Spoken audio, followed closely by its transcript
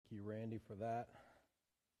Randy, for that.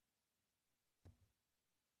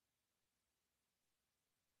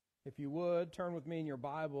 If you would, turn with me in your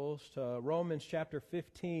Bibles to Romans chapter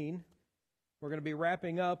 15. We're going to be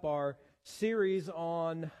wrapping up our series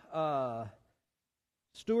on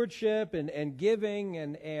stewardship and giving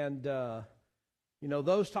and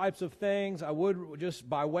those types of things. I would just,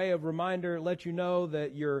 by way of reminder, let you know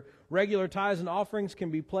that your regular tithes and offerings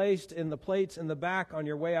can be placed in the plates in the back on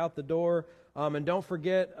your way out the door. And don't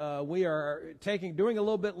forget, we are doing a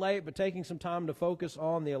little bit late, but taking some time to focus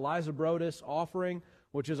on the Eliza Brodus offering,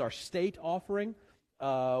 which is our state offering.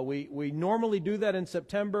 We normally do that in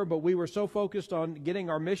September, but we were so focused on getting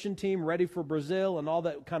our mission team ready for Brazil and all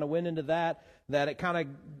that kind of went into that it kind of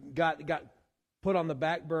got put on the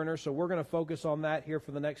back burner. So we're going to focus on that here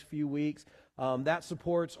for the next few weeks. That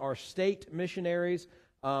supports our state missionaries.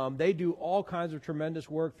 They do all kinds of tremendous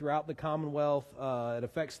work throughout the Commonwealth. It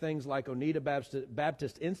affects things like Oneida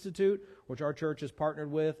Baptist Institute, which our church has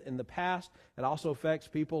partnered with in the past. It also affects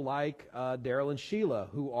people like Daryl and Sheila,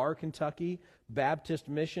 who are Kentucky Baptist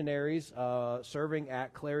missionaries serving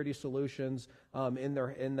at Clarity Solutions in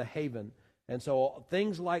the Haven. And so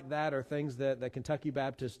things like that are things that Kentucky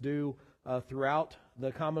Baptists do throughout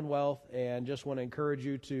the Commonwealth, and just want to encourage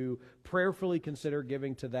you to prayerfully consider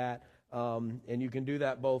giving to that. And you can do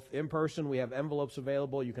that both in person. We have envelopes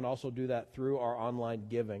available. You can also do that through our online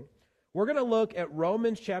giving. We're going to look at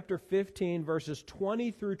Romans chapter 15, verses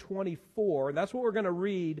 20 through 24. That's what we're going to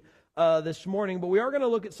read this morning. But we are going to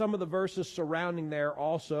look at some of the verses surrounding there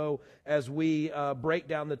also as we break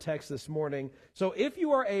down the text this morning. So if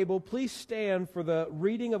you are able, please stand for the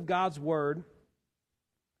reading of God's Word.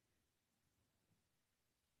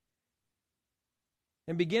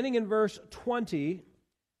 And beginning in verse 20,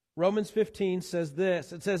 Romans 15 says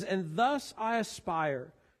this. It says, "And thus I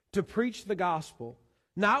aspire to preach the gospel,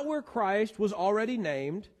 not where Christ was already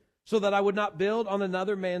named, so that I would not build on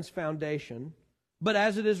another man's foundation. But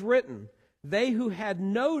as it is written, they who had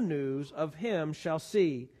no news of him shall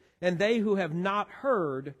see, and they who have not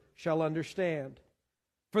heard shall understand.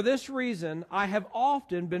 For this reason I have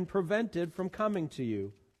often been prevented from coming to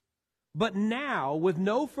you. But now, with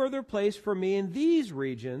no further place for me in these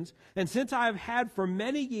regions, and since I have had for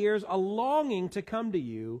many years a longing to come to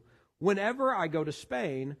you, whenever I go to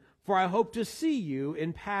Spain, for I hope to see you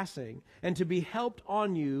in passing, and to be helped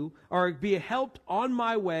on you, or be helped on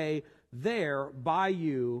my way there by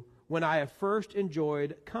you, when I have first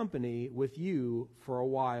enjoyed company with you for a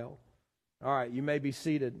while." All right, you may be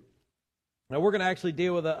seated. Now, we're going to actually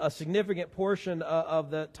deal with a significant portion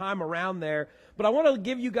of the time around there. But I want to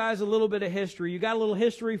give you guys a little bit of history. You got a little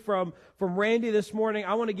history from Randy this morning.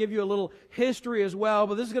 I want to give you a little history as well.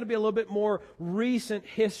 But this is going to be a little bit more recent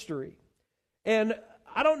history. And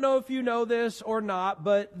I don't know if you know this or not,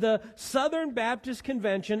 but the Southern Baptist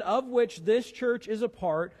Convention, of which this church is a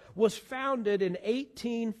part, was founded in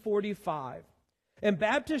 1845. And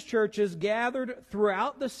Baptist churches gathered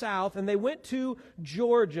throughout the South, and they went to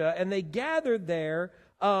Georgia, and they gathered there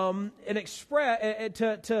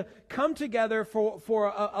to come together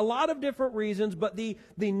for a lot of different reasons. But the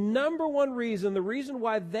number one reason, the reason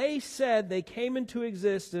why they said they came into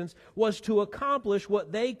existence, was to accomplish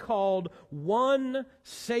what they called one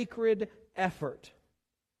sacred effort.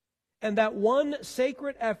 And that one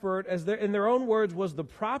sacred effort, in their own words, was the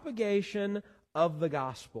propagation of the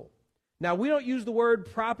gospel. Now, we don't use the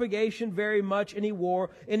word propagation very much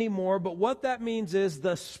anymore, but what that means is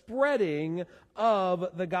the spreading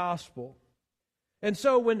of the gospel. And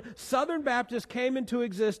so when Southern Baptists came into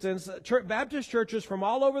existence, Baptist churches from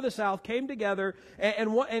all over the South came together,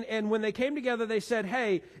 and when they came together, they said,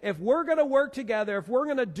 hey, if we're going to work together, if we're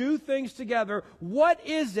going to do things together, what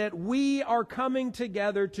is it we are coming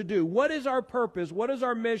together to do? What is our purpose? What is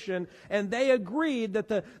our mission? And they agreed that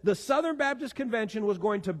the Southern Baptist Convention was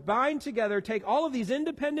going to bind together, take all of these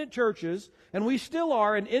independent churches, and we still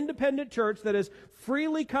are an independent church that has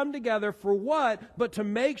freely come together for what? But to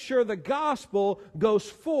make sure the gospel goes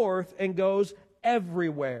forth and goes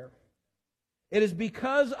everywhere. It is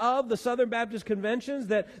because of the Southern Baptist Conventions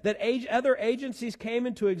that other agencies came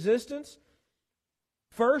into existence.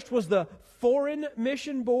 First was the Foreign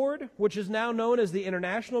Mission Board, which is now known as the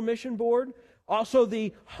International Mission Board. Also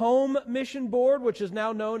the Home Mission Board, which is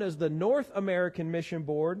now known as the North American Mission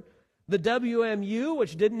Board. The WMU,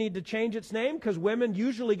 which didn't need to change its name because women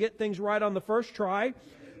usually get things right on the first try.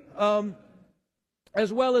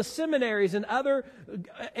 As well as seminaries and other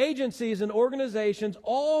agencies and organizations,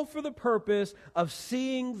 all for the purpose of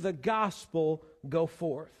seeing the gospel go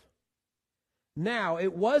forth. Now,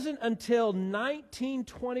 it wasn't until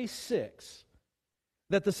 1926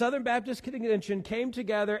 that the Southern Baptist Convention came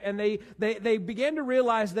together and they began to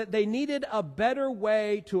realize that they needed a better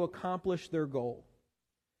way to accomplish their goal.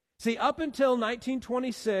 See, up until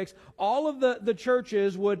 1926, all of the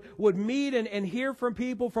churches would meet and hear from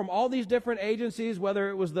people from all these different agencies,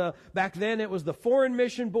 whether it was back then it was the Foreign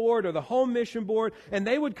Mission Board or the Home Mission Board, and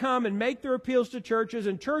they would come and make their appeals to churches,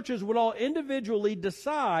 and churches would all individually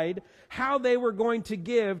decide how they were going to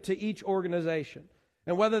give to each organization.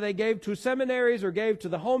 And whether they gave to seminaries or gave to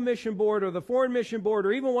the Home Mission Board or the Foreign Mission Board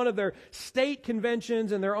or even one of their state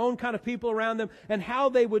conventions and their own kind of people around them, and how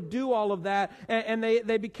they would do all of that. And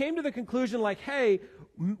they became to the conclusion like, hey,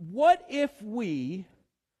 what if we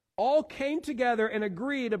all came together and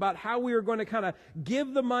agreed about how we were going to kind of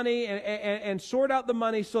give the money and sort out the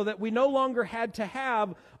money so that we no longer had to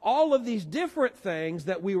have all of these different things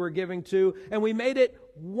that we were giving to, and we made it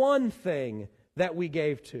one thing that we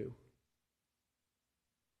gave to.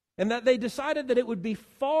 And that they decided that it would be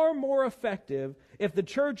far more effective if the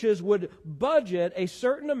churches would budget a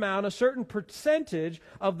certain amount, a certain percentage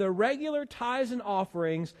of their regular tithes and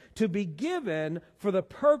offerings to be given for the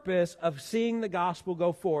purpose of seeing the gospel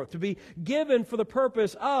go forth, to be given for the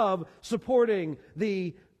purpose of supporting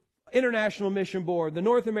the International Mission Board, the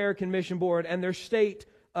North American Mission Board, and their state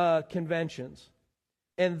conventions.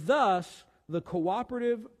 And thus, the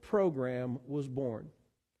cooperative program was born.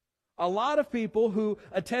 A lot of people who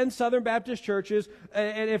attend Southern Baptist churches,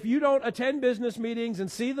 and if you don't attend business meetings and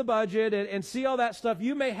see the budget and see all that stuff,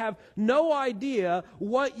 you may have no idea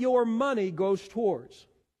what your money goes towards.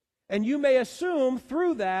 And you may assume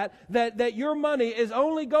through that your money is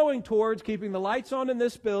only going towards keeping the lights on in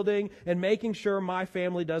this building and making sure my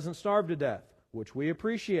family doesn't starve to death, which we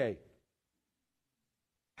appreciate.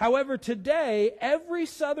 However, today, every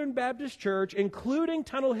Southern Baptist church, including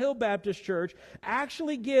Tunnel Hill Baptist Church,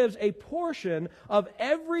 actually gives a portion of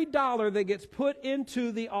every dollar that gets put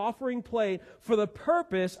into the offering plate for the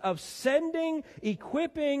purpose of sending,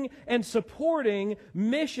 equipping, and supporting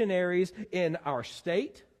missionaries in our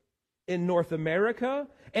state, in North America,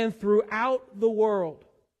 and throughout the world.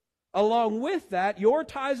 Along with that, your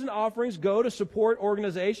tithes and offerings go to support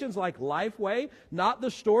organizations like Lifeway, not the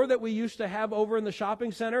store that we used to have over in the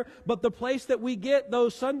shopping center, but the place that we get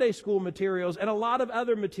those Sunday school materials and a lot of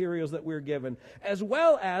other materials that we're given, as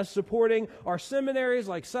well as supporting our seminaries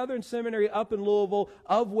like Southern Seminary up in Louisville,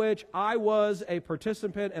 of which I was a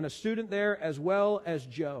participant and a student there, as well as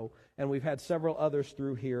Joe, and we've had several others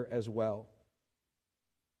through here as well.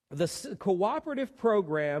 The cooperative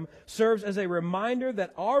program serves as a reminder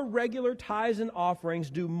that our regular tithes and offerings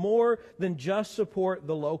do more than just support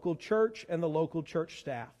the local church and the local church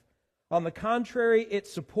staff. On the contrary, it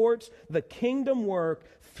supports the kingdom work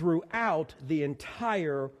throughout the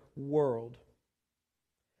entire world.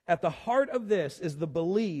 At the heart of this is the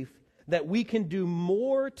belief that we can do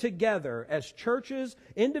more together as churches,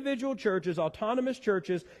 individual churches, autonomous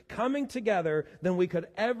churches, coming together than we could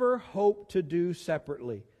ever hope to do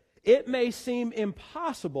separately. It may seem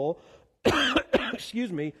impossible,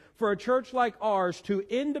 for a church like ours to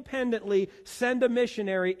independently send a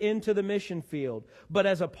missionary into the mission field. But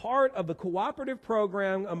as a part of the cooperative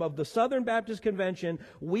program of the Southern Baptist Convention,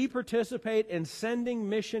 we participate in sending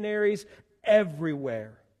missionaries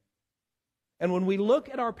everywhere. And when we look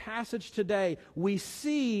at our passage today, we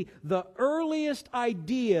see the earliest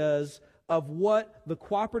ideas of what the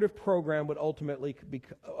cooperative program would ultimately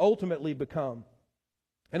become.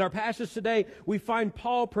 In our passage today, we find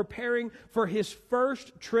Paul preparing for his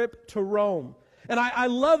first trip to Rome. And I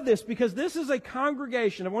love this because this is a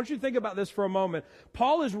congregation. I want you to think about this for a moment.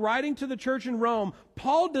 Paul is writing to the church in Rome.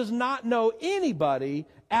 Paul does not know anybody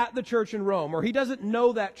at the church in Rome, or he doesn't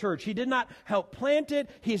know that church. He did not help plant it.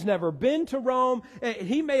 He's never been to Rome.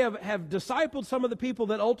 He may have discipled some of the people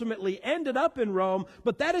that ultimately ended up in Rome,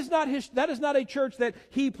 but that is not a church that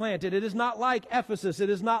he planted. It is not like Ephesus. It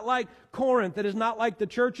is not like Corinth. It is not like the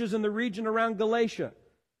churches in the region around Galatia.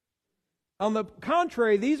 On the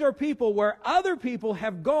contrary, these are people where other people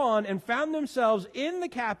have gone and found themselves in the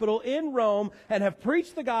capital, in Rome, and have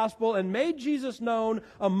preached the gospel and made Jesus known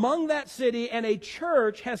among that city, and a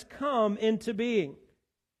church has come into being.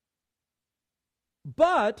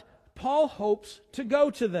 But Paul hopes to go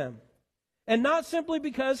to them. And not simply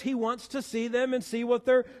because he wants to see them and see what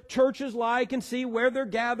their church is like and see where they're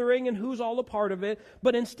gathering and who's all a part of it,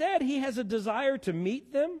 but instead he has a desire to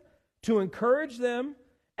meet them, to encourage them,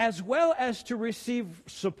 as well as to receive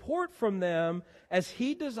support from them as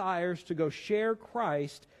he desires to go share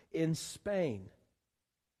Christ in Spain.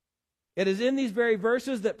 It is in these very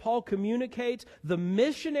verses that Paul communicates the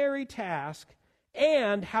missionary task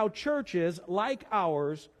and how churches like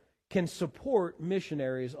ours can support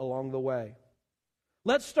missionaries along the way.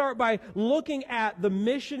 Let's start by looking at the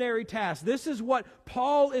missionary task. This is what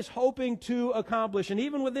Paul is hoping to accomplish. And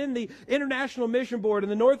even within the International Mission Board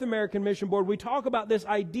and the North American Mission Board, we talk about this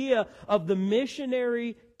idea of the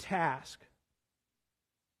missionary task.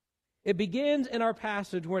 It begins in our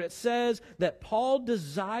passage where it says that Paul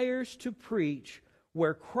desires to preach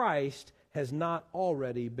where Christ has not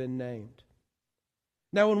already been named.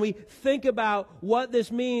 Now, when we think about what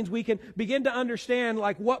this means, we can begin to understand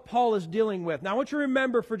what Paul is dealing with. Now, I want you to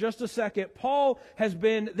remember for just a second, Paul has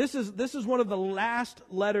been, this is one of the last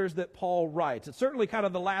letters that Paul writes. It's certainly kind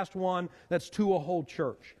of the last one that's to a whole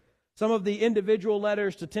church. Some of the individual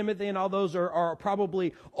letters to Timothy and all those are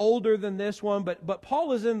probably older than this one, but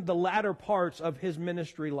Paul is in the latter parts of his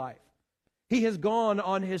ministry life. He has gone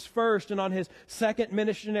on his first and on his second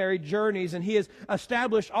missionary journeys, and he has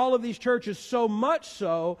established all of these churches, so much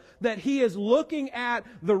so that he is looking at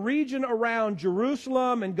the region around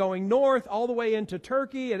Jerusalem and going north all the way into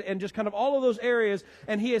Turkey and just kind of all of those areas,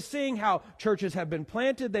 and he is seeing how churches have been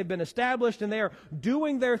planted, they've been established, and they are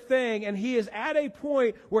doing their thing, and he is at a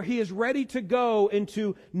point where he is ready to go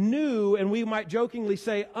into new, and we might jokingly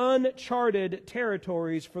say uncharted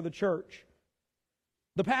territories for the church.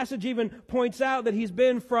 The passage even points out that he's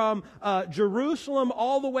been from Jerusalem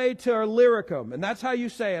all the way to Illyricum. And that's how you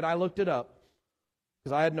say it. I looked it up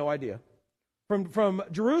because I had no idea. From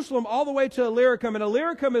Jerusalem all the way to Illyricum. And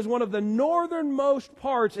Illyricum is one of the northernmost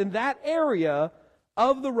parts in that area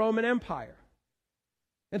of the Roman Empire.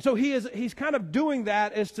 And so he's kind of doing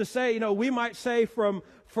that as to say, we might say from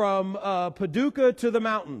Paducah to the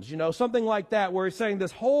mountains, something like that, where he's saying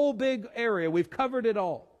this whole big area, we've covered it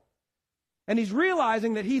all. And he's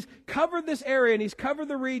realizing that he's covered this area and he's covered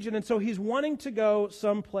the region, and so he's wanting to go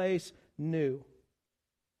someplace new.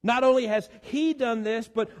 Not only has he done this,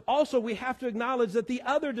 but also we have to acknowledge that the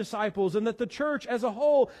other disciples and that the church as a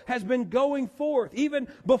whole has been going forth. Even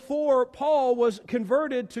before Paul was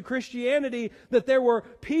converted to Christianity, that there were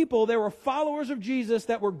people, there were followers of Jesus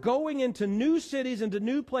that were going into new cities, into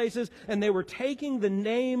new places, and they were taking the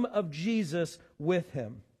name of Jesus with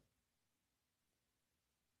him.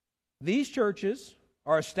 These churches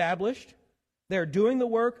are established. They're doing the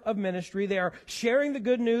work of ministry. They are sharing the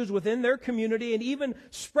good news within their community and even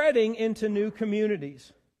spreading into new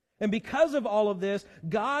communities. And because of all of this,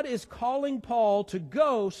 God is calling Paul to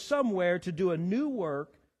go somewhere to do a new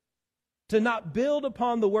work, to not build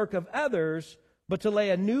upon the work of others, but to lay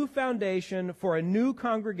a new foundation for a new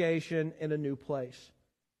congregation in a new place.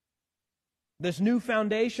 This new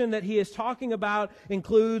foundation that he is talking about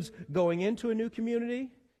includes going into a new community,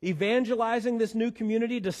 evangelizing this new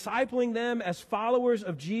community, discipling them as followers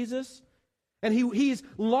of Jesus. And he's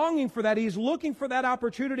longing for that. He's looking for that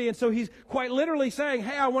opportunity. And so he's quite literally saying,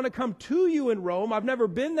 hey, I want to come to you in Rome. I've never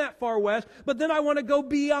been that far west, but then I want to go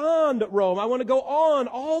beyond Rome. I want to go on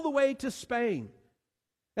all the way to Spain.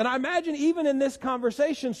 And I imagine even in this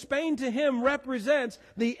conversation, Spain to him represents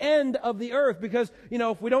the end of the earth. Because,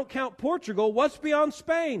 if we don't count Portugal, what's beyond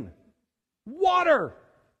Spain? Water.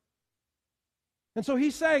 And so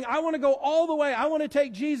he's saying, I want to go all the way. I want to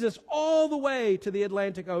take Jesus all the way to the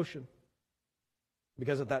Atlantic Ocean.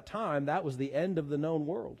 Because at that time, that was the end of the known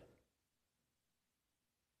world.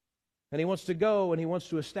 And he wants to go and he wants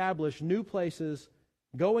to establish new places,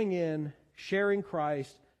 going in, sharing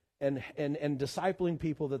Christ, and discipling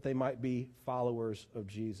people that they might be followers of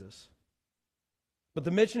Jesus. But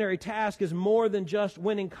the missionary task is more than just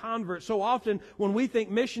winning converts. So often when we think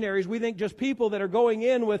missionaries, we think just people that are going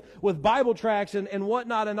in with Bible tracts and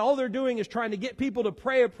whatnot, and all they're doing is trying to get people to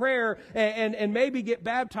pray a prayer and maybe get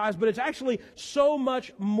baptized. But it's actually so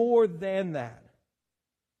much more than that.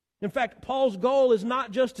 In fact, Paul's goal is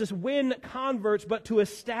not just to win converts, but to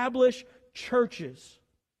establish churches.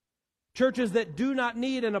 Churches that do not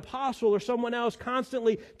need an apostle or someone else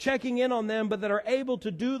constantly checking in on them, but that are able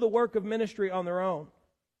to do the work of ministry on their own.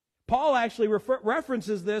 Paul actually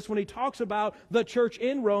references this when he talks about the church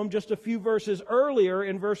in Rome just a few verses earlier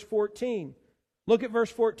in verse 14. Look at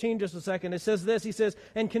verse 14 just a second. It says this, he says,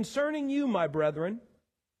 "And concerning you, my brethren,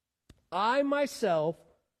 I myself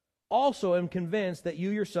also am convinced that you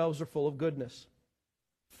yourselves are full of goodness,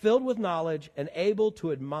 filled with knowledge, and able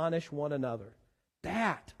to admonish one another."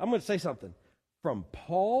 That, I'm going to say something. From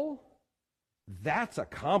Paul, that's a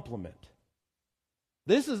compliment.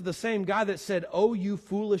 This is the same guy that said, "Oh, you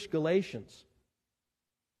foolish Galatians,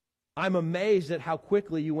 I'm amazed at how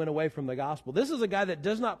quickly you went away from the gospel." This is a guy that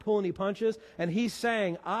does not pull any punches, and he's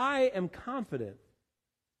saying, I am confident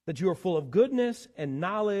that you are full of goodness and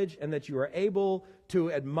knowledge, and that you are able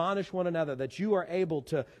to admonish one another, that you are able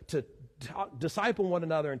to disciple one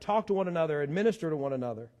another and talk to one another, administer to one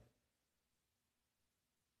another.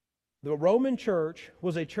 The Roman church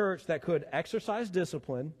was a church that could exercise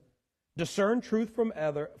discipline, discern truth from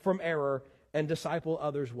error, and disciple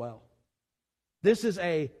others well. This is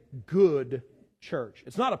a good church.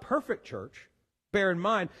 It's not a perfect church, bear in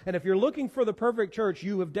mind. And if you're looking for the perfect church,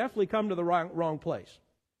 you have definitely come to the wrong place.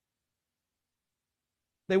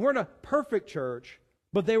 They weren't a perfect church,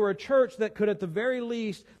 but they were a church that could, at the very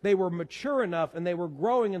least, they were mature enough and they were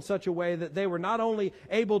growing in such a way that they were not only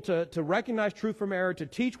able to recognize truth from error, to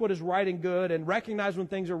teach what is right and good, and recognize when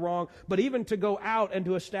things are wrong, but even to go out and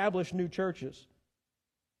to establish new churches.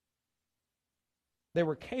 They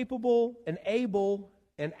were capable and able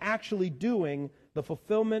and actually doing the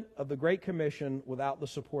fulfillment of the Great Commission without the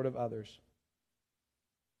support of others.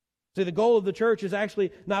 See, the goal of the church is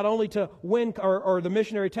actually not only to win, or the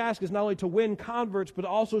missionary task is not only to win converts, but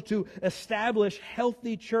also to establish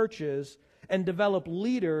healthy churches and develop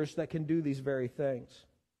leaders that can do these very things.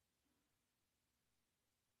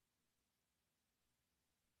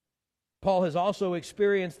 Paul has also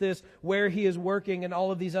experienced this where he is working in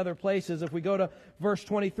all of these other places. If we go to verse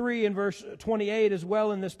 23 and verse 28 as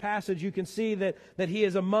well in this passage, you can see that he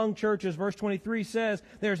is among churches. Verse 23 says,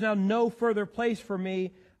 "There is now no further place for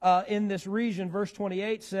me in this region." Verse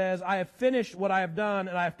 28 says, "I have finished what I have done,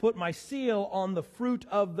 and I have put my seal on the fruit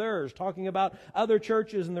of theirs," talking about other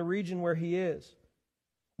churches in the region where he is.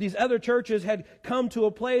 These other churches had come to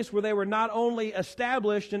a place where they were not only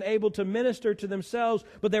established and able to minister to themselves,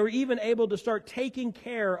 but they were even able to start taking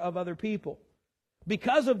care of other people.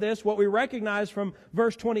 Because of this, what we recognize from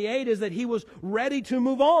verse 28 is that he was ready to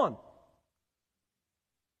move on.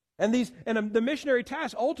 And the missionary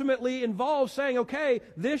task ultimately involves saying, okay,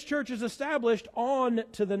 this church is established, on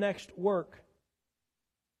to the next work.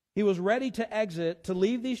 He was ready to exit, to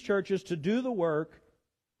leave these churches, to do the work,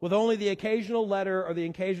 with only the occasional letter or the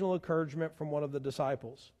occasional encouragement from one of the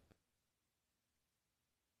disciples.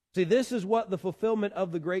 See, this is what the fulfillment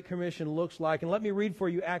of the Great Commission looks like. And let me read for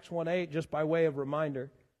you Acts 1:8 just by way of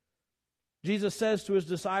reminder. Jesus says to his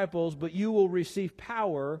disciples, "But you will receive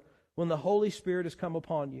power when the Holy Spirit has come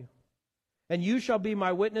upon you. And you shall be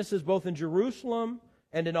my witnesses both in Jerusalem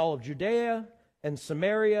and in all of Judea and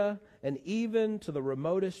Samaria and even to the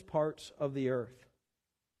remotest parts of the earth."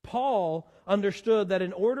 Paul understood that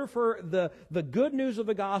in order for the good news of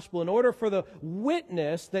the gospel, in order for the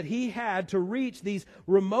witness that he had to reach these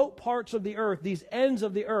remote parts of the earth, these ends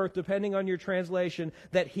of the earth, depending on your translation,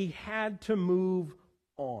 that he had to move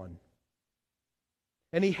on.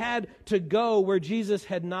 And he had to go where Jesus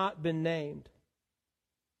had not been named.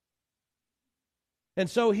 And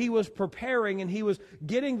so he was preparing, and he was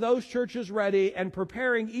getting those churches ready and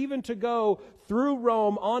preparing even to go through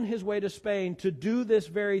Rome on his way to Spain to do this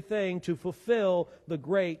very thing, to fulfill the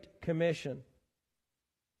Great Commission.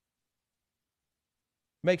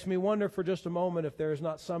 Makes me wonder for just a moment if there is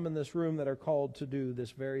not some in this room that are called to do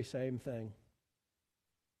this very same thing.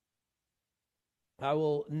 I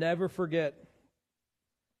will never forget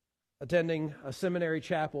attending a seminary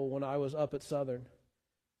chapel when I was up at Southern.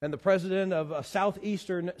 And the president of a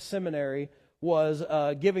Southeastern seminary was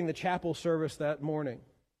giving the chapel service that morning.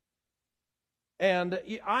 And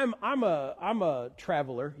I'm a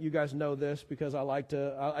traveler. You guys know this because I like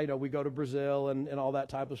to. We go to Brazil and all that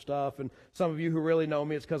type of stuff. And some of you who really know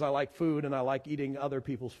me, it's because I like food and I like eating other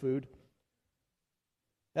people's food.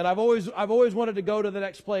 And I've always wanted to go to the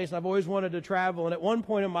next place, and I've always wanted to travel. And at one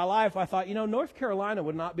point in my life, I thought, North Carolina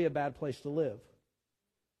would not be a bad place to live.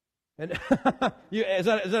 And is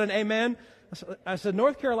that an amen? I said,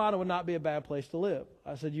 North Carolina would not be a bad place to live.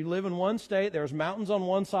 I said, you live in one state, there's mountains on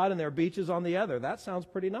one side and there are beaches on the other. That sounds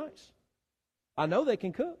pretty nice. I know they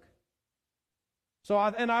can cook. So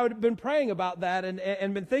I had been praying about that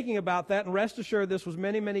and been thinking about that, and rest assured this was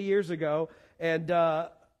many, many years ago. And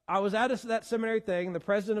I was at that seminary thing, and the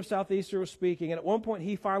president of Southeastern was speaking, and at one point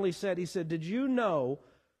he finally said, did you know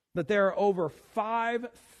that there are over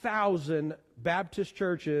 5,000 Baptist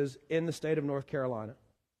churches in the state of North Carolina?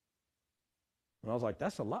 And I was like,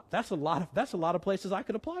 that's a lot of places I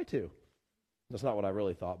could apply to. That's not what I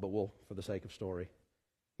really thought, but we'll, for the sake of story.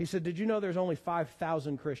 He said, did you know there's only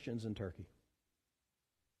 5,000 Christians in Turkey?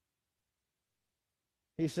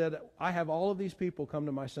 He said, I have all of these people come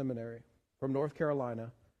to my seminary from North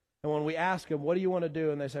Carolina, and when we ask them, what do you want to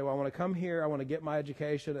do? And they say, well, I want to come here, I want to get my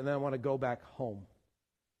education, and then I want to go back home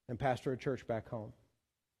and pastor a church back home.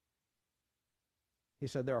 He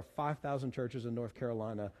said, there are 5,000 churches in North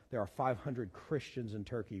Carolina. There are 500 Christians in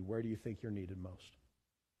Turkey. Where do you think you're needed most?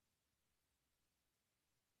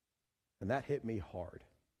 And that hit me hard.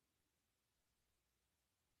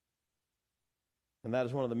 And that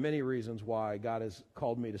is one of the many reasons why God has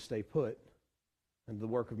called me to stay put and the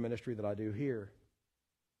work of ministry that I do here.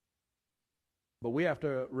 But we have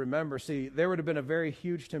to remember, see, there would have been a very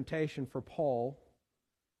huge temptation for Paul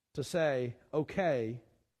to say, okay,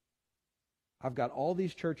 I've got all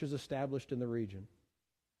these churches established in the region.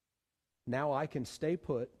 Now I can stay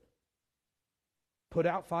put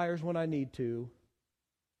out fires when I need to,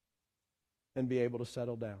 and be able to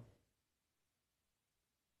settle down.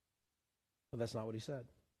 But that's not what he said.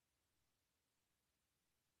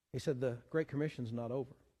 He said the Great Commission's not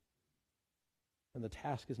over, and the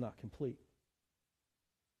task is not complete.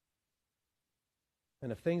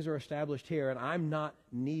 And if things are established here and I'm not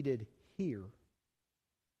needed here,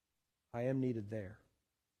 I am needed there.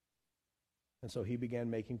 And so he began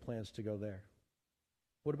making plans to go there.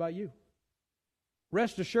 What about you?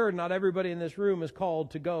 Rest assured, not everybody in this room is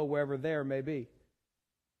called to go wherever there may be.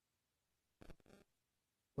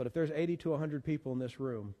 But if there's 80 to 100 people in this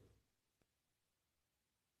room,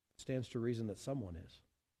 it stands to reason that someone is.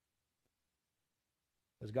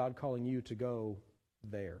 Is God calling you to go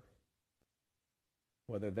there?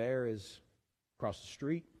 Whether there is across the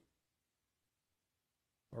street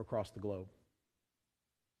or across the globe.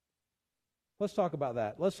 Let's talk about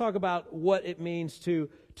that. Let's talk about what it means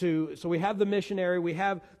so we have the missionary, we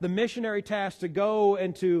have the missionary task to go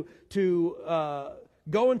and to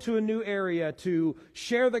go into a new area, to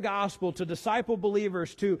share the gospel, to disciple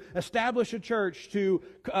believers, to establish a church, to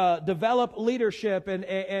develop leadership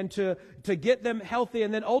and to get them healthy,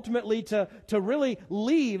 and then ultimately to really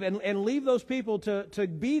leave and leave those people to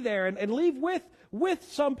be there and leave with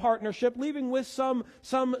some partnership, leaving with some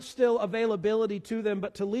still availability to them,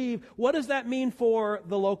 but to leave. What does that mean for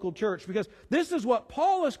the local church? Because this is what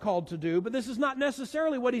Paul is called to do, but this is not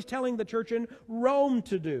necessarily what he's telling the church in Rome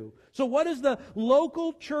to do. So what is the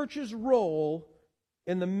local church's role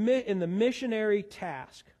in the missionary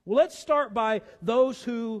task? Well, let's start by those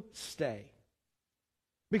who stay.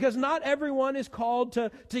 Because not everyone is called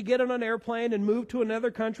to get on an airplane and move to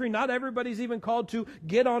another country. Not everybody's even called to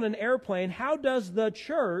get on an airplane. How does the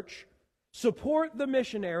church support the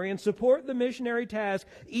missionary and support the missionary task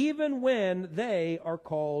even when they are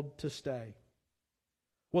called to stay?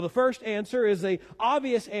 Well, the first answer is an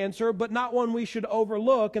obvious answer, but not one we should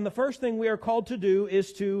overlook. And the first thing we are called to do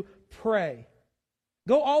is to pray.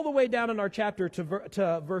 Go all the way down in our chapter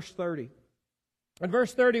to verse 30. In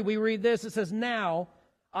verse 30 we read this. It says, "Now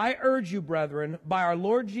I urge you, brethren, by our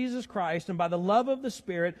Lord Jesus Christ and by the love of the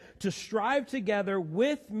Spirit, to strive together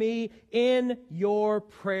with me in your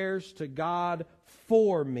prayers to God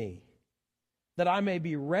for me, that I may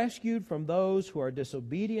be rescued from those who are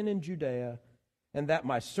disobedient in Judea, and that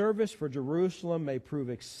my service for Jerusalem may prove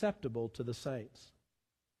acceptable to the saints."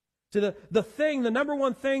 To the number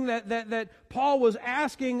one thing that Paul was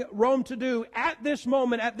asking Rome to do at this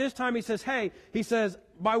moment, at this time, he says,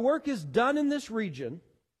 my work is done in this region.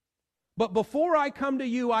 But before I come to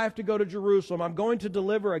you, I have to go to Jerusalem. I'm going to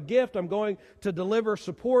deliver a gift. I'm going to deliver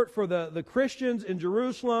support for the Christians in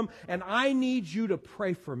Jerusalem. And I need you to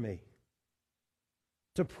pray for me.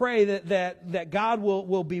 To pray that God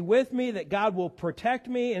will be with me, that God will protect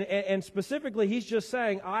me. And specifically, he's just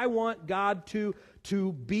saying, I want God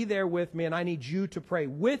to be there with me. And I need you to pray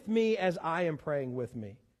with me as I am praying with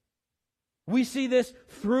me. We see this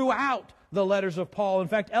throughout the letters of Paul. In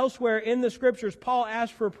fact, elsewhere in the Scriptures, Paul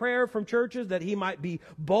asked for prayer from churches that he might be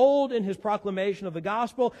bold in his proclamation of the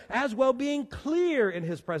gospel, as well being clear in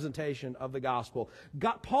his presentation of the gospel.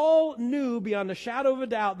 Paul knew beyond a shadow of a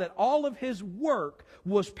doubt that all of his work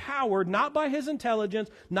was powered not by his intelligence,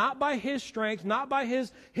 not by his strength, not by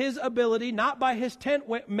his ability, not by his tent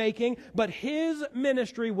making, but his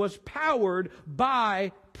ministry was powered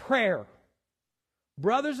by prayer.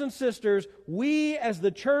 Brothers and sisters, we as the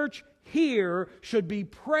church here should be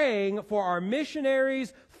praying for our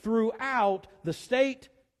missionaries throughout the state,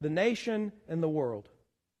 the nation, and the world.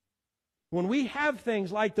 When we have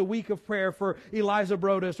things like the week of prayer for Eliza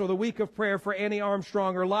Brodus or the week of prayer for Annie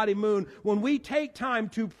Armstrong or Lottie Moon, when we take time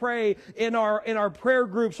to pray in our prayer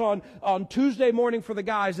groups on Tuesday morning for the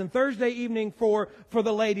guys and Thursday evening for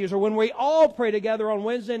the ladies, or when we all pray together on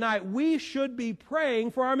Wednesday night, we should be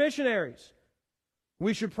praying for our missionaries.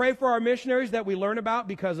 We should pray for our missionaries that we learn about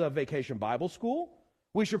because of Vacation Bible School.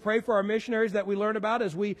 We should pray for our missionaries that we learn about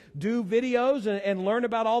as we do videos and learn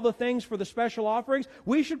about all the things for the special offerings.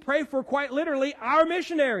 We should pray for, quite literally, our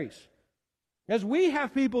missionaries. As we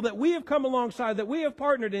have people that we have come alongside, that we have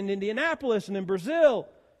partnered in Indianapolis and in Brazil,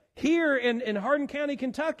 here in Hardin County,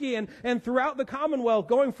 Kentucky, and throughout the Commonwealth,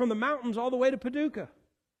 going from the mountains all the way to Paducah.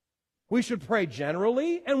 We should pray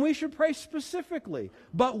generally, and we should pray specifically.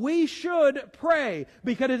 But we should pray,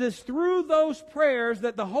 because it is through those prayers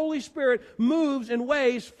that the Holy Spirit moves in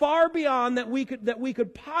ways far beyond that we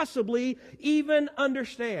could possibly even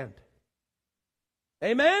understand.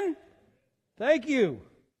 Amen? Thank you.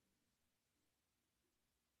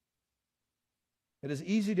 It is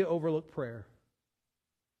easy to overlook prayer.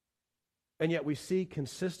 And yet we see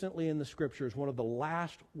consistently in the Scriptures one of the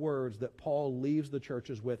last words that Paul leaves the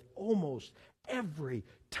churches with almost every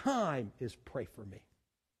time is pray for me.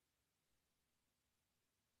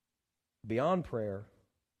 Beyond prayer,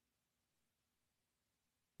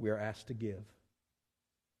 we are asked to give.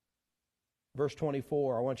 Verse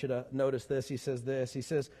 24, I want you to notice this. He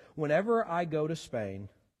says, whenever I go to Spain,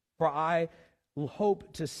 for I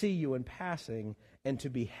hope to see you in passing and to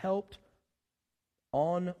be helped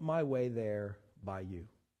on my way there by you.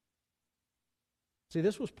 See,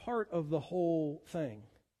 this was part of the whole thing.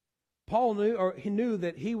 Paul knew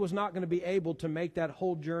that he was not going to be able to make that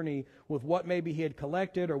whole journey with what maybe he had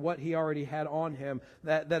collected or what he already had on him.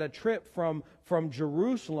 That a trip from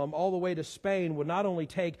Jerusalem all the way to Spain would not only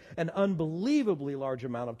take an unbelievably large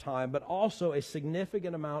amount of time, but also a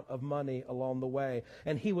significant amount of money along the way.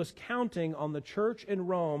 And he was counting on the church in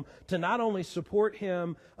Rome to not only support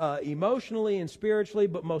him emotionally and spiritually,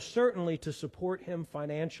 but most certainly to support him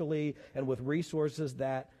financially and with resources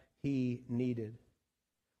that he needed.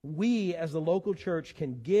 We, as the local church,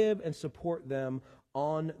 can give and support them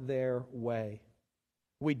on their way.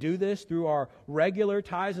 We do this through our regular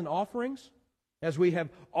tithes and offerings. As we have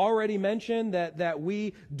already mentioned, that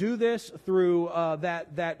we do this through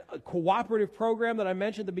that cooperative program that I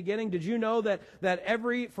mentioned at the beginning. Did you know that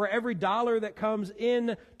for every dollar that comes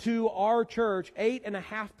in to our church,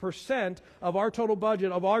 8.5% of our total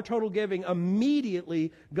budget, of our total giving,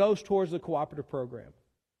 immediately goes towards the cooperative program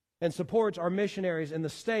and supports our missionaries in the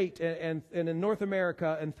state and in North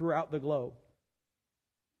America and throughout the globe.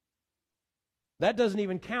 That doesn't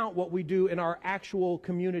even count what we do in our actual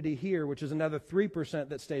community here, which is another 3%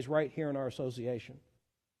 that stays right here in our association.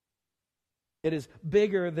 It is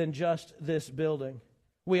bigger than just this building.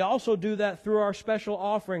 We also do that through our special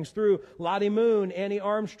offerings, through Lottie Moon, Annie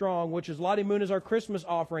Armstrong, Lottie Moon is our Christmas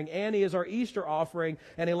offering, Annie is our Easter offering,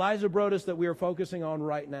 and Eliza Brodus that we are focusing on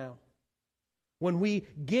right now. When we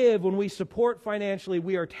give, when we support financially,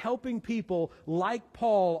 we are helping people like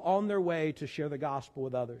Paul on their way to share the gospel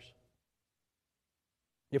with others.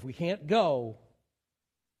 If we can't go,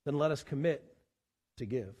 then let us commit to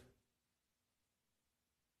give.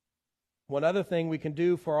 One other thing we can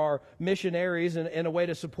do for our missionaries in a way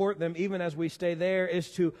to support them, even as we stay there, is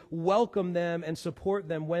to welcome them and support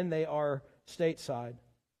them when they are stateside,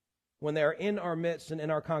 when they are in our midst and in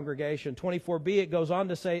our congregation. 24b, it goes on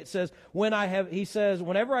to say, it says,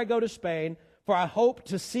 whenever I go to Spain, for I hope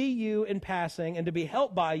to see you in passing and to be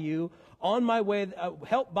helped by you on my way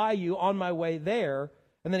there.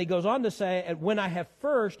 And then he goes on to say, and when I have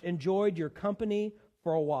first enjoyed your company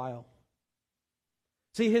for a while.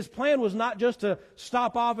 See, his plan was not just to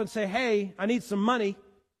stop off and say, hey, I need some money,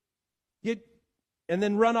 and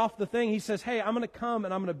then run off the thing. He says, hey, I'm going to come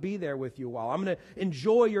and I'm going to be there with you a while. I'm going to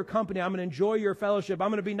enjoy your company. I'm going to enjoy your fellowship. I'm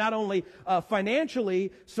going to be not only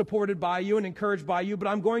financially supported by you and encouraged by you, but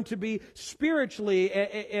I'm going to be spiritually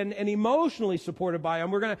and emotionally supported by you.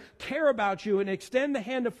 And we're going to care about you and extend the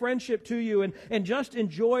hand of friendship to you and just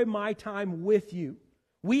enjoy my time with you.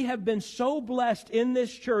 We have been so blessed in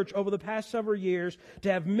this church over the past several years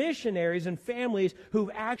to have missionaries and families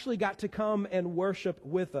who've actually got to come and worship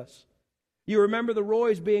with us. You remember the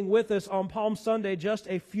Roys being with us on Palm Sunday just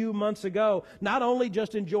a few months ago, not only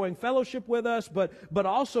just enjoying fellowship with us, but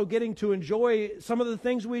also getting to enjoy some of the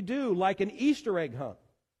things we do, like an Easter egg hunt.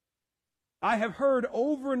 I have heard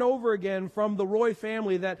over and over again from the Roy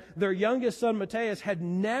family that their youngest son, Mateus, had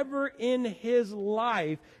never in his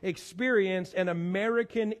life experienced an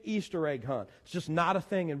American Easter egg hunt. It's just not a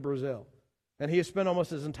thing in Brazil. And he has spent almost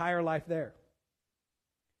his entire life there.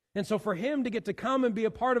 And so for him to get to come and be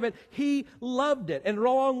a part of it, he loved it. And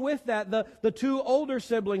along with that, the two older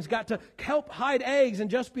siblings got to help hide eggs and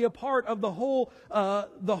just be a part of the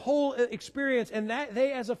whole experience. And that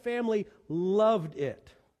they as a family loved it.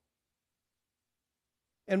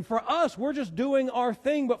 And for us, we're just doing our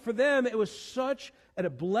thing. But for them, it was such a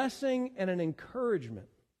blessing and an encouragement.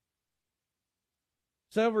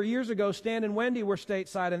 Several years ago, Stan and Wendy were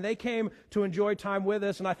stateside, and they came to enjoy time with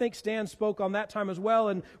us. And I think Stan spoke on that time as well.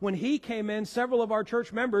 And when he came in, several of our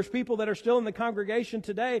church members, people that are still in the congregation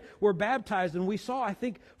today, were baptized. And we saw, I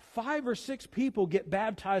think, 5 or 6 people get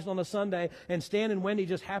baptized on a Sunday, and Stan and Wendy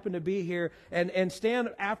just happened to be here. And Stan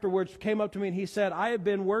afterwards came up to me and he said, I have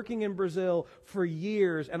been working in Brazil for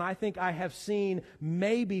years, and I think I have seen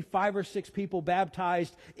maybe 5 or 6 people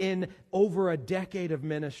baptized in over a decade of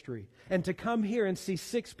ministry. And to come here and see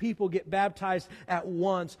 6 people get baptized at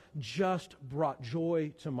once just brought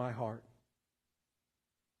joy to my heart.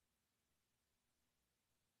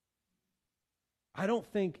 I don't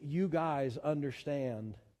think you guys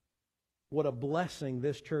understand what a blessing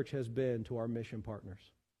this church has been to our mission partners.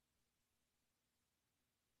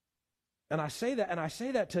 And I say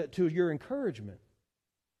that to your encouragement.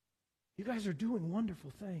 You guys are doing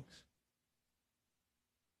wonderful things.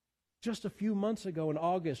 Just a few months ago in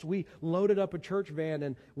August, we loaded up a church van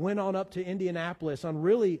and went on up to Indianapolis on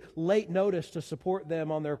really late notice to support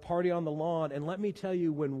them on their Party on the Lawn. And let me tell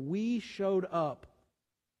you, when we showed up,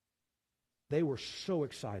 they were so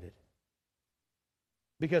excited.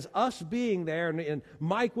 Because us being there, and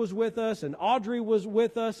Mike was with us, and Audrey was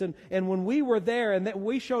with us, and when we were there and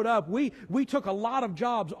we showed up, we took a lot of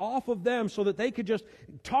jobs off of them so that they could just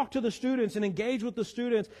talk to the students and engage with the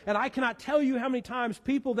students. And I cannot tell you how many times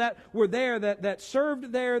people that were there, that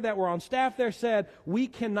served there, that were on staff there said, we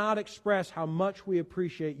cannot express how much we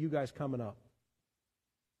appreciate you guys coming up.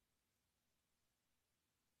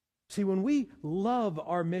 See, when we love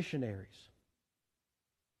our missionaries,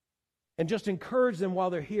 and just encourage them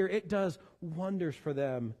while they're here, it does wonders for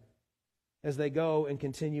them as they go and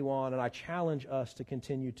continue on. And I challenge us to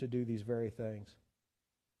continue to do these very things.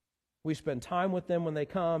 We spend time with them when they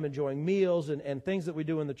come, enjoying meals and things that we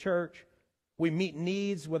do in the church. We meet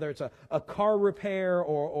needs, whether it's a car repair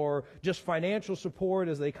or just financial support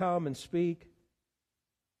as they come and speak.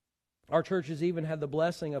 Our church has even had the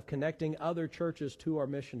blessing of connecting other churches to our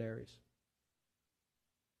missionaries.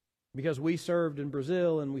 Because we served in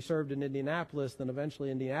Brazil and we served in Indianapolis, then eventually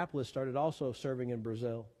Indianapolis started also serving in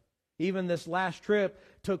Brazil. Even this last trip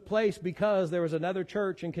took place because there was another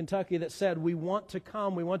church in Kentucky that said, we want to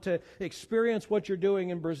come, we want to experience what you're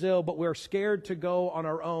doing in Brazil, but we're scared to go on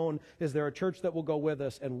our own. Is there a church that will go with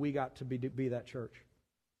us? And we got to be that church.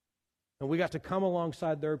 And we got to come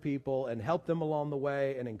alongside their people and help them along the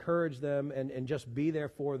way and encourage them and just be there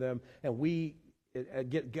for them. And we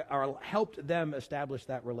helped them establish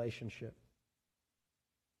that relationship.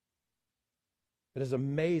 It is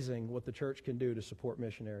amazing what the church can do to support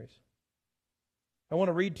missionaries. I want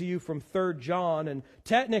to read to you from 3 John, and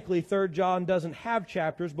technically 3 John doesn't have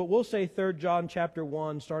chapters, but we'll say 3 John chapter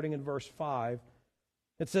 1, starting in verse 5.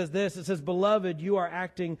 It says this, it says, Beloved, you are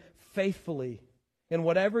acting faithfully in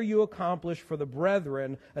whatever you accomplish for the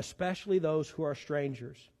brethren, especially those who are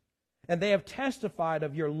strangers. And they have testified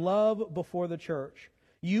of your love before the church.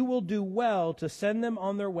 You will do well to send them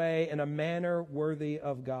on their way in a manner worthy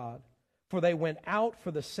of God. For they went out for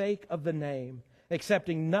the sake of the name,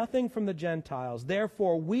 accepting nothing from the Gentiles.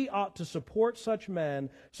 Therefore, we ought to support such men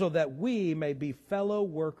so that we may be fellow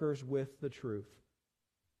workers with the truth.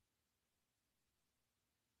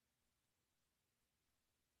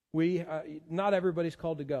 Not everybody's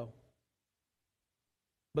called to go.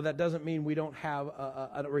 But that doesn't mean we don't have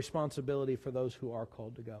a responsibility for those who are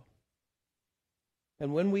called to go.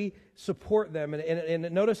 And when we support them, and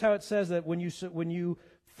notice how it says that when you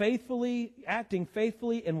acting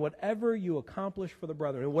faithfully in whatever you accomplish for the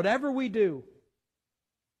brethren, and whatever we do,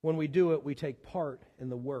 when we do it, we take part in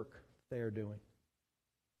the work they are doing.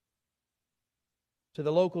 So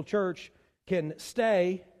the local church can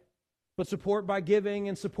stay, but support by giving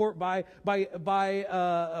and support by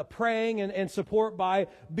praying and support by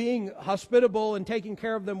being hospitable and taking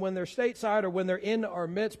care of them when they're stateside or when they're in our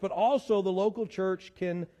midst. But also the local church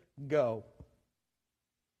can go.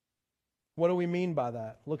 What do we mean by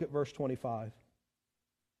that? Look at verse 25.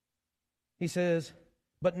 He says,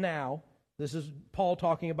 But now, this is Paul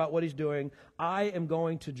talking about what he's doing, I am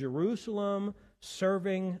going to Jerusalem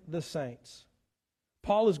serving the saints.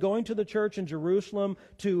 Paul is going to the church in Jerusalem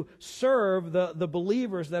to serve the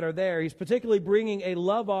believers that are there. He's particularly bringing a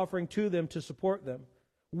love offering to them to support them.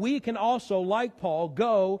 We can also, like Paul,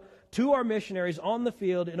 go to our missionaries on the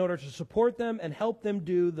field in order to support them and help them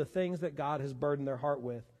do the things that God has burdened their heart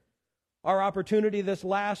with. Our opportunity this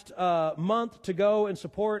last month to go and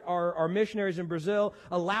support our missionaries in Brazil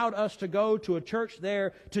allowed us to go to a church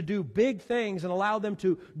there to do big things and allow them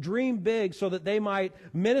to dream big so that they might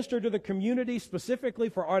minister to the community, specifically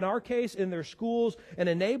for, in our case, in their schools, and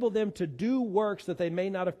enable them to do works that they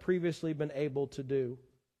may not have previously been able to do.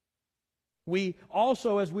 We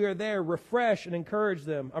also, as we are there, refresh and encourage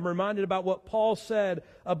them. I'm reminded about what Paul said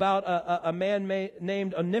about a man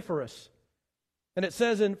named Onesiphorus. And it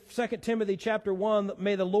says in 2 Timothy chapter 1,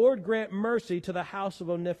 May the Lord grant mercy to the house of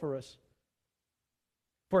Onesiphorus.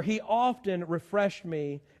 For he often refreshed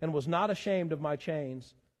me and was not ashamed of my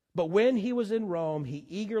chains. But when he was in Rome, he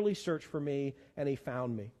eagerly searched for me and he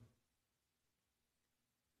found me.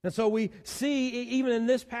 And so we see, even in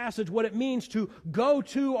this passage, what it means to go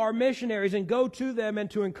to our missionaries and go to them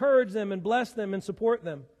and to encourage them and bless them and support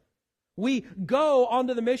them. We go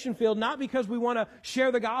onto the mission field not because we want to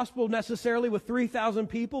share the gospel necessarily with 3,000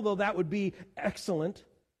 people, though that would be excellent.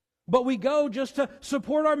 But we go just to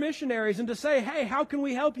support our missionaries and to say, hey, how can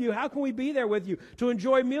we help you? How can we be there with you? To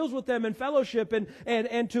enjoy meals with them and fellowship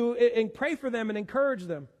and to pray for them and encourage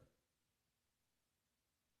them.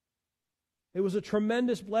 It was a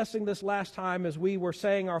tremendous blessing this last time as we were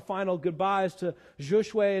saying our final goodbyes to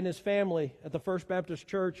Joshua and his family at the First Baptist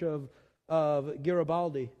Church of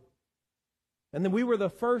Garibaldi. And then we were the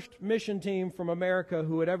first mission team from America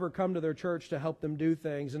who had ever come to their church to help them do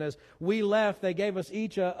things. And as we left, they gave us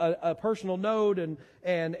each a personal note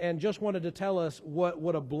and just wanted to tell us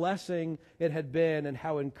what a blessing it had been and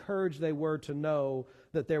how encouraged they were to know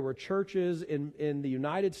that there were churches in the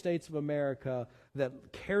United States of America that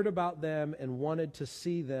cared about them and wanted to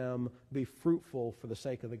see them be fruitful for the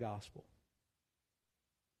sake of the gospel.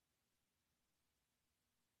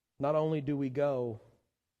 Not only do we go,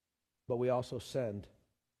 but we also send.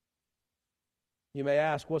 You may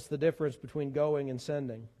ask, what's the difference between going and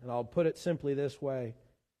sending? And I'll put it simply this way.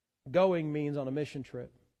 Going means on a mission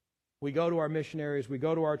trip. We go to our missionaries, we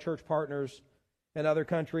go to our church partners in other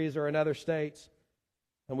countries or in other states,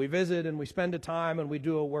 and we visit and we spend a time and we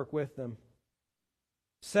do a work with them.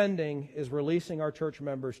 Sending is releasing our church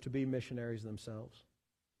members to be missionaries themselves.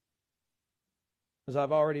 As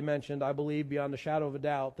I've already mentioned, I believe beyond a shadow of a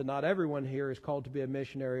doubt that not everyone here is called to be a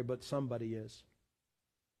missionary, but somebody is.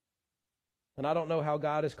 And I don't know how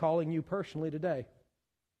God is calling you personally today.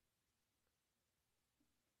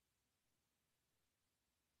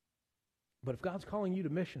 But if God's calling you to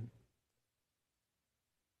mission,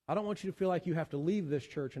 I don't want you to feel like you have to leave this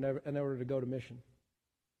church in order to go to mission.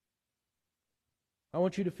 I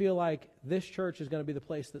want you to feel like this church is going to be the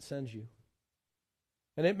place that sends you.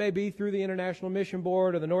 And it may be through the International Mission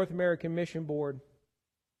Board or the North American Mission Board,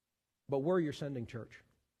 but we're your sending church.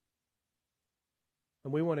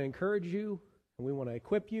 And we want to encourage you, and we want to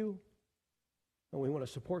equip you, and we want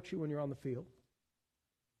to support you when you're on the field.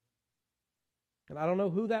 And I don't know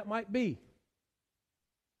who that might be,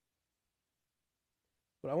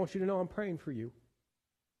 but I want you to know I'm praying for you.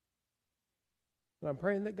 And I'm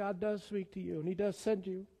praying that God does speak to you, and He does send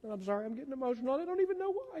you. And I'm sorry, I'm getting emotional. I don't even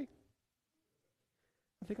know why.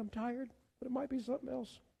 I think I'm tired, but it might be something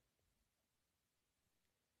else.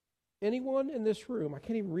 Anyone in this room, I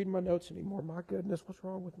can't even read my notes anymore. My goodness, what's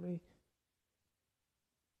wrong with me?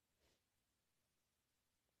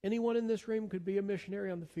 Anyone in this room could be a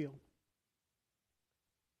missionary on the field.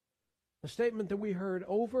 The statement that we heard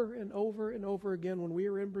over and over and over again when we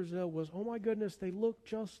were in Brazil was, oh my goodness, they look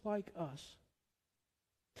just like us.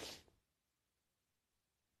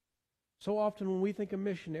 So often when we think of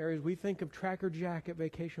missionaries, we think of Tracker Jack at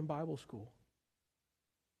Vacation Bible School.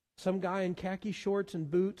 Some guy in khaki shorts and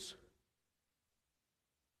boots,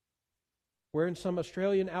 wearing some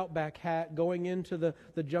Australian outback hat, going into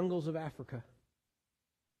the jungles of Africa.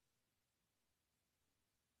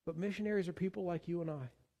 But missionaries are people like you and I,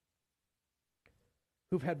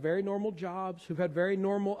 who've had very normal jobs, who've had very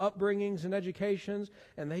normal upbringings and educations,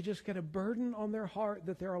 and they just get a burden on their heart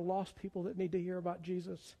that there are lost people that need to hear about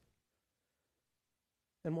Jesus.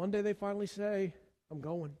 And one day they finally say, I'm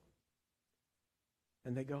going.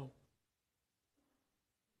 And they go.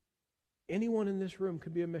 Anyone in this room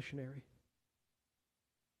could be a missionary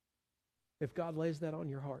if God lays that on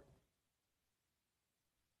your heart.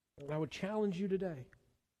 And I would challenge you today.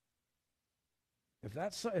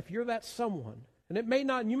 If you're that someone, and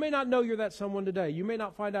you may not know you're that someone today. You may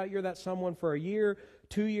not find out you're that someone for a year,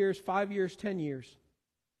 2 years, 5 years, 10 years.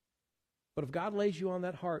 But if God lays you on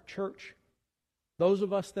that heart, church, those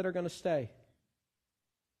of us that are going to stay,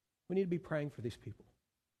 we need to be praying for these people.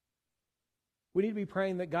 We need to be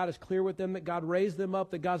praying that God is clear with them, that God raised them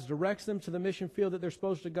up, that God directs them to the mission field that they're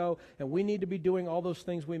supposed to go, and we need to be doing all those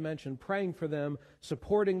things we mentioned, praying for them,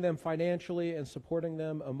 supporting them financially, and supporting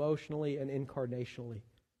them emotionally and incarnationally,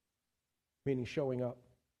 meaning showing up.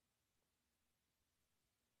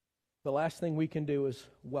 The last thing we can do is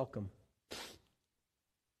welcome.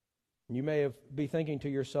 You may be thinking to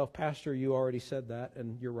yourself, Pastor, you already said that,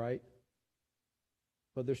 and you're right.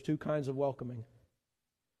 But there's two kinds of welcoming.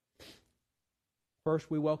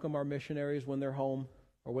 First, we welcome our missionaries when they're home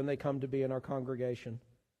or when they come to be in our congregation.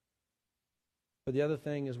 But the other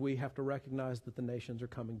thing is we have to recognize that the nations are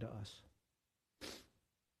coming to us.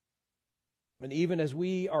 And even as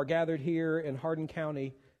we are gathered here in Hardin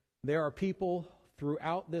County, there are people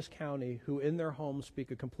throughout this county who in their homes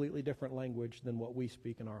speak a completely different language than what we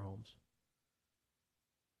speak in our homes.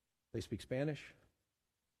 They speak Spanish.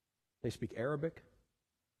 They speak Arabic,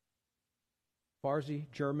 Farsi,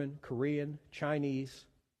 German, Korean, Chinese.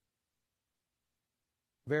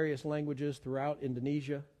 various languages throughout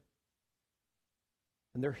Indonesia.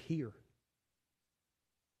 And they're here.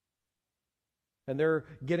 And they're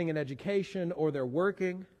getting an education or they're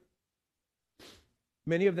working.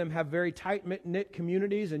 Many of them have very tight-knit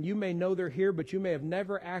communities, and you may know they're here, but you may have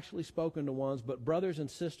never actually spoken to ones. But brothers and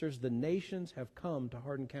sisters, the nations have come to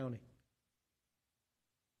Hardin County.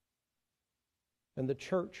 And the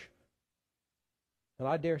church, and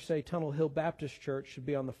I dare say Tunnel Hill Baptist Church, should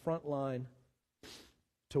be on the front line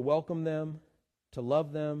to welcome them, to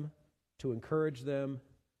love them, to encourage them,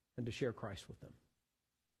 and to share Christ with them.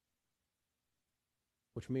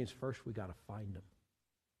 Which means first we got to find them.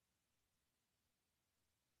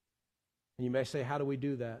 And you may say, how do we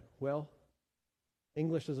do that? Well,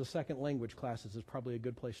 English as a second language classes is probably a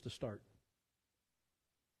good place to start.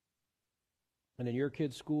 And in your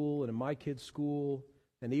kids' school and in my kids' school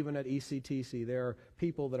and even at ECTC, there are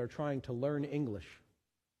people that are trying to learn English.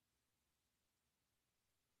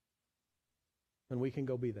 And we can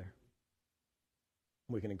go be there.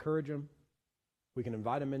 We can encourage them. We can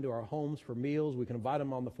invite them into our homes for meals. We can invite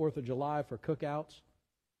them on the 4th of July for cookouts.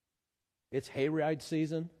 It's hayride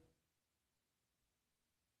season.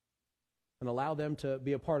 And allow them to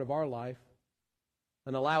be a part of our life.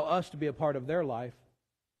 And allow us to be a part of their life.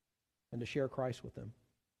 And to share Christ with them.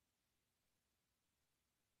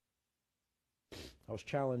 I was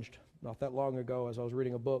challenged not that long ago as I was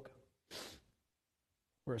reading a book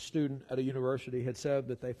where a student at a university had said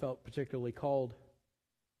that they felt particularly called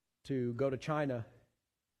to go to China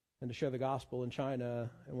and to share the gospel in China.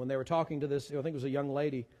 And when they were talking to this, I think it was a young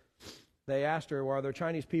lady, they asked her, well, are there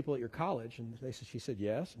Chinese people at your college? And she said,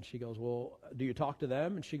 yes. And she goes, well, do you talk to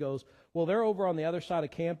them? And she goes, well, they're over on the other side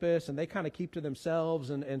of campus, and they kind of keep to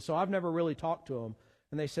themselves, and so I've never really talked to them.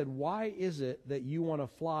 And they said, why is it that you want to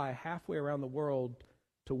fly halfway around the world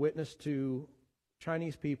to witness to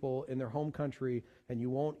Chinese people in their home country, and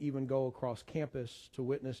you won't even go across campus to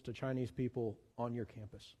witness to Chinese people on your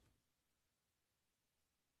campus?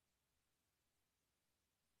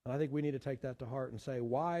 And I think we need to take that to heart and say,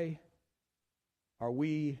 why are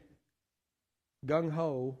we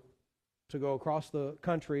gung-ho to go across the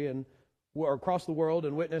country or across the world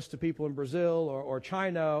and witness to people in Brazil or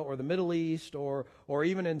China or the Middle East or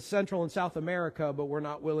even in Central and South America, but we're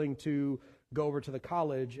not willing to go over to the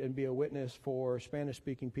college and be a witness for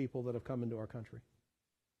Spanish-speaking people that have come into our country?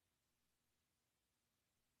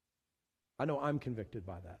 I know I'm convicted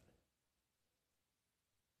by that.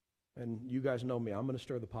 And you guys know me. I'm going to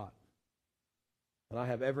stir the pot. And I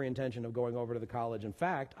have every intention of going over to the college. In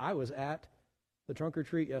fact, I was at the trunk or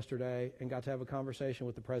treat yesterday and got to have a conversation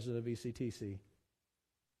with the president of ECTC.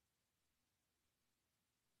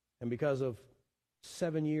 And because of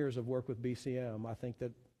 7 years of work with BCM, I think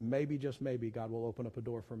that maybe, just maybe, God will open up a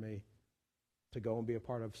door for me to go and be a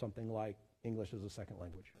part of something like English as a second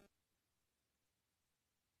language.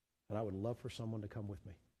 And I would love for someone to come with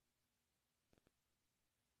me.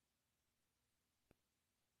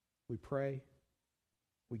 We pray,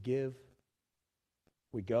 we give,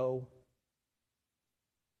 we go,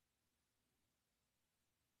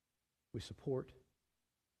 we support,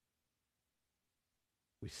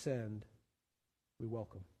 we send, we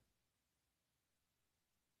welcome.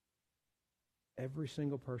 Every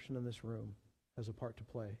single person in this room has a part to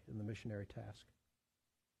play in the missionary task.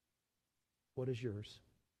 What is yours?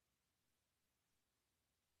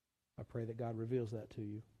 I pray that God reveals that to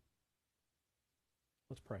you.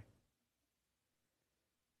 Let's pray.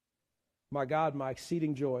 My God, my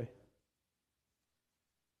exceeding joy.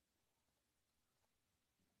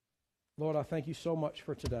 Lord, I thank you so much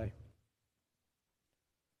for today.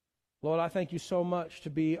 Lord, I thank you so much to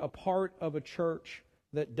be a part of a church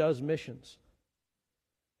that does missions.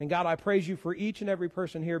 And God, I praise you for each and every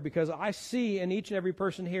person here, because I see in each and every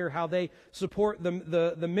person here how they support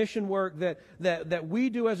the mission work that we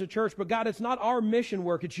do as a church. But God, it's not our mission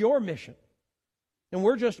work, it's your mission. And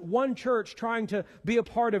we're just one church trying to be a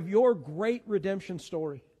part of your great redemption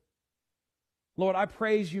story. Lord, I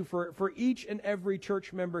praise you for each and every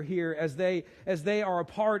church member here as they are a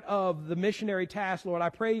part of the missionary task. Lord, I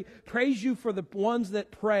praise you for the ones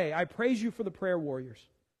that pray. I praise you for the prayer warriors.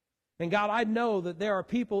 And God, I know that there are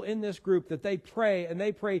people in this group that they pray, and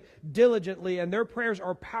they pray diligently, and their prayers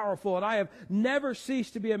are powerful. And I have never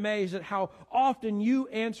ceased to be amazed at how often you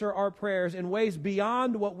answer our prayers in ways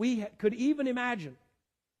beyond what we could even imagine.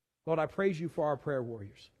 Lord, I praise you for our prayer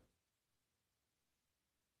warriors.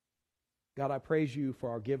 God, I praise you for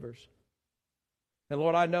our givers. And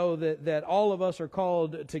Lord, I know that all of us are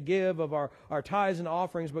called to give of our tithes and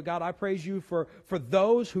offerings, but God, I praise you for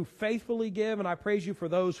those who faithfully give, and I praise you for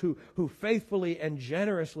those who faithfully and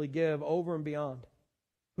generously give over and beyond.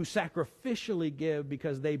 who sacrificially give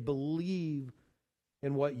because they believe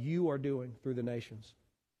in what you are doing through the nations.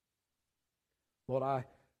 Lord, I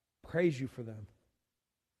praise you for them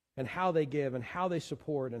and how they give and how they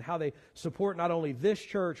support and how they support not only this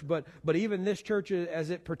church, but even this church as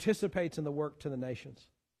it participates in the work to the nations.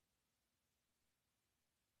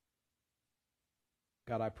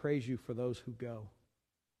 God, I praise you for those who go.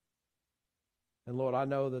 And Lord, I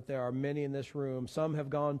know that there are many in this room. Some have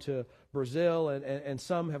gone to Brazil and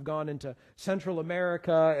some have gone into Central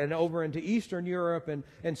America and over into Eastern Europe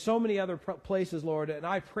and so many other places, Lord. And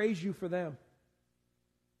I praise you for them.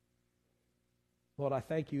 Lord, I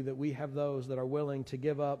thank you that we have those that are willing to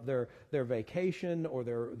give up their vacation or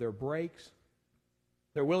their breaks.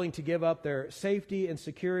 They're willing to give up their safety and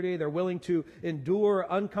security. They're willing to endure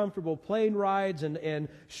uncomfortable plane rides and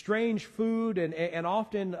strange food and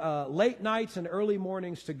often late nights and early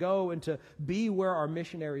mornings to go and to be where our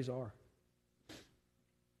missionaries are.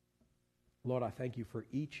 Lord, I thank you for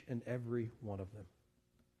each and every one of them.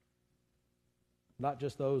 Not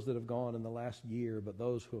just those that have gone in the last year, but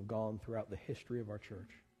those who have gone throughout the history of our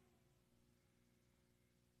church.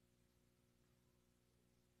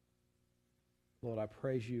 Lord, I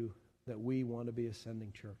praise you that we want to be a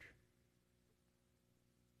sending church.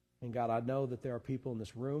 And God, I know that there are people in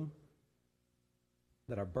this room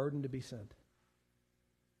that are burdened to be sent.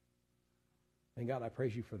 And God, I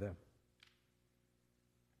praise you for them.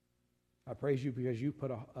 I praise you because you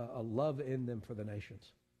put a love in them for the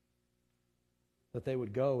nations. That they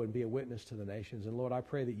would go and be a witness to the nations. And Lord, I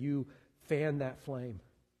pray that you fan that flame.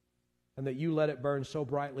 And that you let it burn so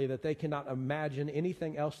brightly that they cannot imagine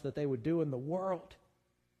anything else that they would do in the world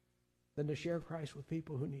than to share Christ with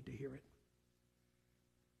people who need to hear it.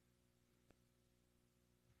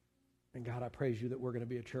 And God, I praise you that we're going to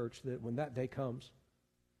be a church that when that day comes,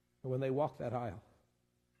 or when they walk that aisle,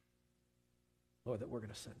 Lord, that we're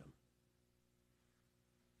going to send them.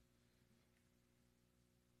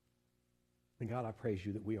 And God, I praise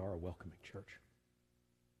you that we are a welcoming church.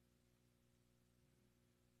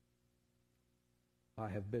 I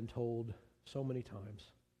have been told so many times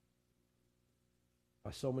by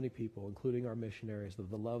so many people, including our missionaries, of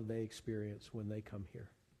the love they experience when they come here.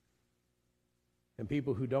 And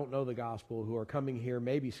people who don't know the gospel, who are coming here,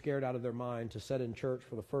 may be scared out of their mind to sit in church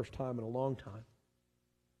for the first time in a long time.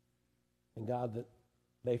 And God, that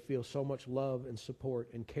they feel so much love and support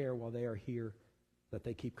and care while they are here that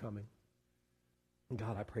they keep coming. And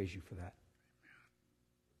God, I praise you for that.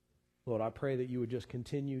 Lord, I pray that you would just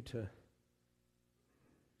continue to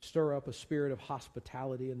stir up a spirit of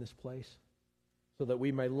hospitality in this place so that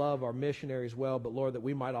we may love our missionaries well, but Lord, that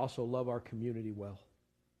we might also love our community well.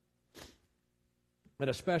 And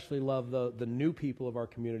especially love the new people of our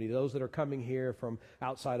community, those that are coming here from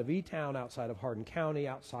outside of E-Town, outside of Hardin County,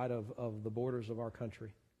 outside of the borders of our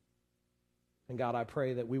country. And God, I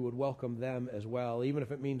pray that we would welcome them as well, even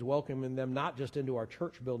if it means welcoming them not just into our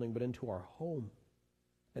church building, but into our home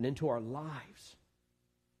and into our lives.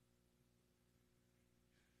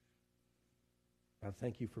 God,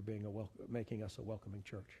 thank you for making us a welcoming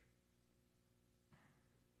church.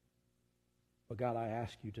 But God, I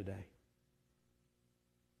ask you today,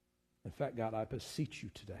 in fact, God, I beseech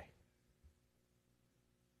you today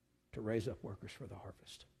to raise up workers for the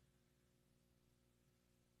harvest.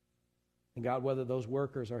 And God, whether those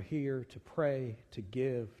workers are here to pray, to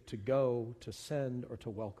give, to go, to send, or to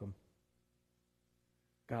welcome,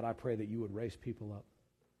 God, I pray that you would raise people up.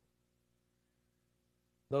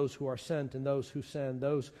 Those who are sent and those who send,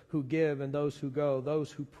 those who give and those who go, those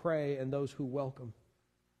who pray and those who welcome.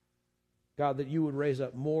 God, that you would raise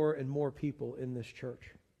up more and more people in this church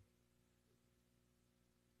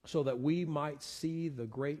so that we might see the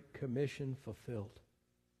Great Commission fulfilled.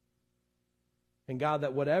 And God,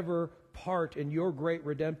 that whatever part in your great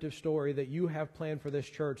redemptive story that you have planned for this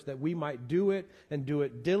church, that we might do it and do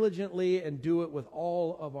it diligently and do it with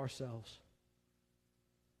all of ourselves.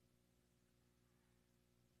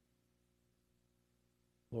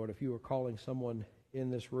 Lord, if you are calling someone in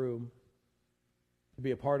this room to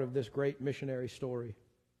be a part of this great missionary story,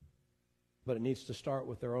 but it needs to start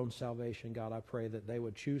with their own salvation, God, I pray that they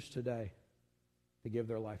would choose today to give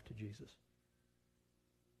their life to Jesus.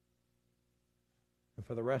 And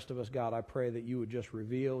for the rest of us, God, I pray that you would just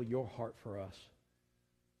reveal your heart for us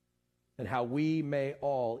and how we may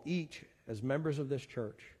all, each as members of this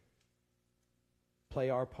church, play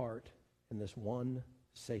our part in this one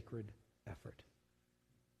sacred effort.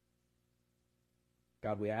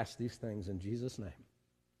 God, we ask these things in Jesus' name.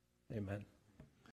 Amen.